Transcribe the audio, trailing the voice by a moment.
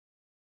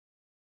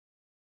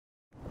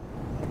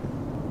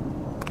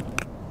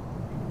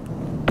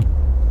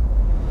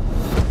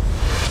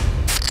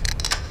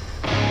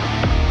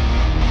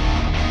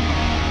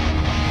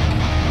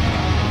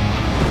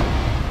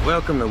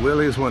Welcome to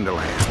Willy's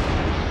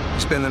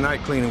Wonderland. Spend the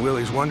night cleaning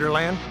Willy's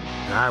Wonderland,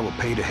 and I will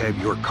pay to have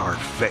your car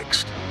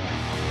fixed.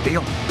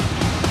 Deal?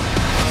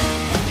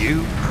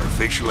 You are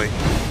officially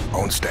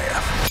on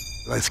staff.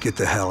 Let's get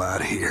the hell out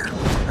of here.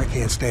 I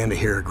can't stand to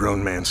hear a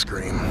grown man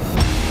scream.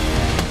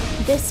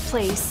 This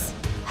place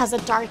has a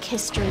dark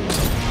history.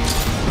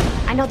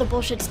 I know the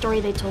bullshit story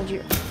they told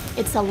you.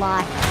 It's a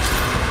lie.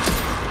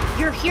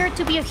 You're here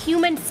to be a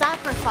human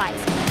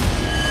sacrifice.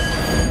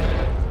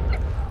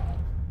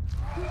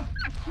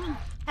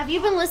 Have you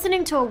been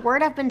listening to a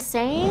word I've been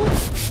saying?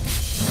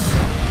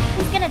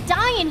 He's gonna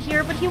die in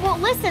here, but he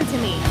won't listen to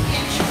me.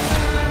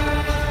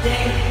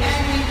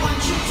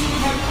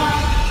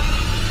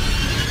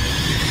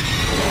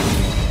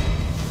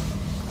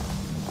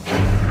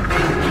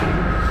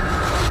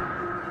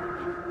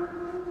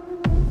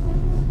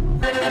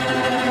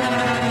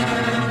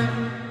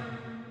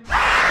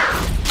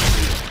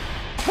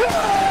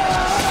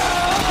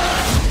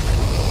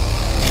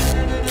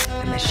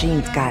 The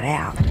machine's got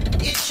out.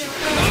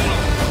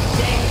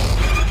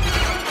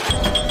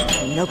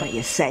 Nobody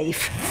is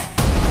safe.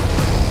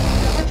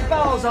 Put your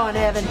balls on,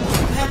 Evan.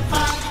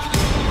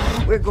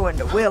 We're going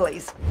to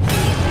Willy's.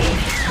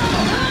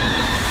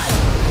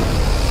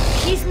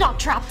 He's not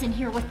trapped in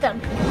here with them.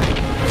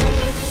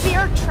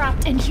 We're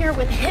trapped in here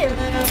with him.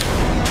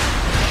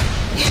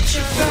 It's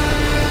your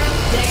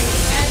birthday,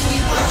 and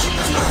we want you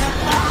to have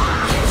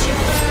fun. It's your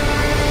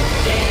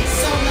birthday,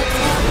 so let's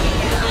party.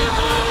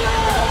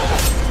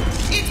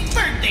 It's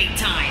birthday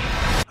time.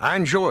 I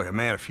enjoy a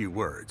man of few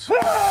words.